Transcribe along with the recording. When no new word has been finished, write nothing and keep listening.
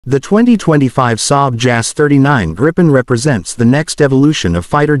The 2025 Saab JAS 39 Gripen represents the next evolution of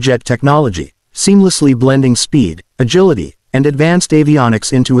fighter jet technology, seamlessly blending speed, agility, and advanced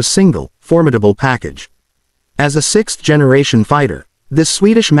avionics into a single, formidable package. As a sixth-generation fighter, this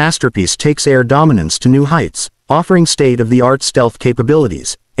Swedish masterpiece takes air dominance to new heights, offering state-of-the-art stealth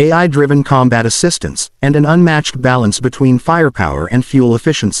capabilities, AI-driven combat assistance, and an unmatched balance between firepower and fuel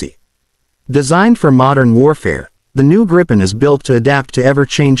efficiency. Designed for modern warfare, the new Gripen is built to adapt to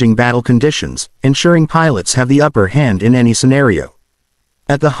ever-changing battle conditions, ensuring pilots have the upper hand in any scenario.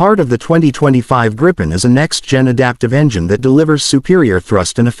 At the heart of the 2025 Gripen is a next-gen adaptive engine that delivers superior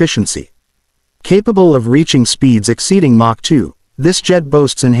thrust and efficiency. Capable of reaching speeds exceeding Mach 2, this jet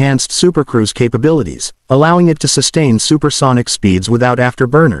boasts enhanced Supercruise capabilities, allowing it to sustain supersonic speeds without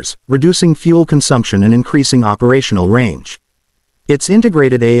afterburners, reducing fuel consumption and increasing operational range. Its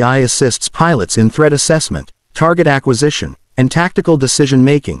integrated AI assists pilots in threat assessment, target acquisition, and tactical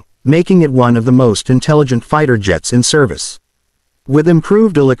decision-making, making it one of the most intelligent fighter jets in service. With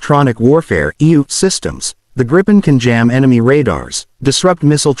improved electronic warfare (EW) systems, the Gripen can jam enemy radars, disrupt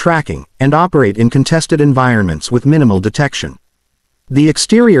missile tracking, and operate in contested environments with minimal detection. The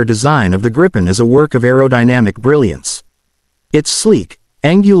exterior design of the Gripen is a work of aerodynamic brilliance. Its sleek,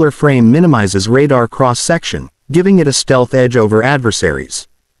 angular frame minimizes radar cross-section, giving it a stealth edge over adversaries.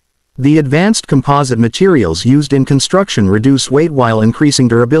 The advanced composite materials used in construction reduce weight while increasing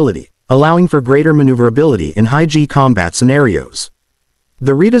durability, allowing for greater maneuverability in high-G combat scenarios.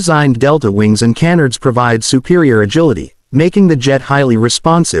 The redesigned delta wings and canards provide superior agility, making the jet highly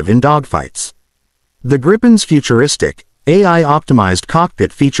responsive in dogfights. The Gripen's futuristic, AI-optimized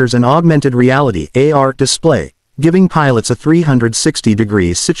cockpit features an augmented reality (AR) display, giving pilots a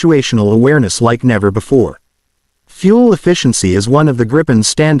 360-degree situational awareness like never before. Fuel efficiency is one of the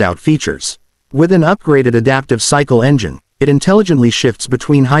Gripen's standout features. With an upgraded adaptive cycle engine, it intelligently shifts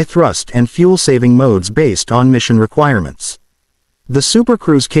between high-thrust and fuel-saving modes based on mission requirements. The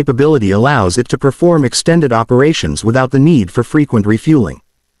Supercruise capability allows it to perform extended operations without the need for frequent refueling.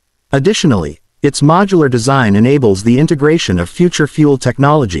 Additionally, its modular design enables the integration of future fuel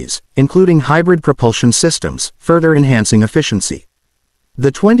technologies, including hybrid propulsion systems, further enhancing efficiency. The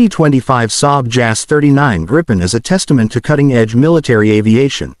 2025 Saab JAS 39 Gripen is a testament to cutting-edge military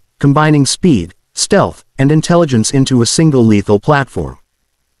aviation, combining speed, stealth, and intelligence into a single lethal platform.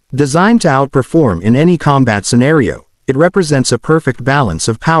 Designed to outperform in any combat scenario, it represents a perfect balance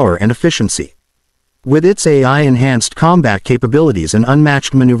of power and efficiency. With its AI-enhanced combat capabilities and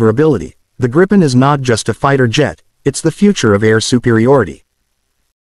unmatched maneuverability, the Gripen is not just a fighter jet, it's the future of air superiority.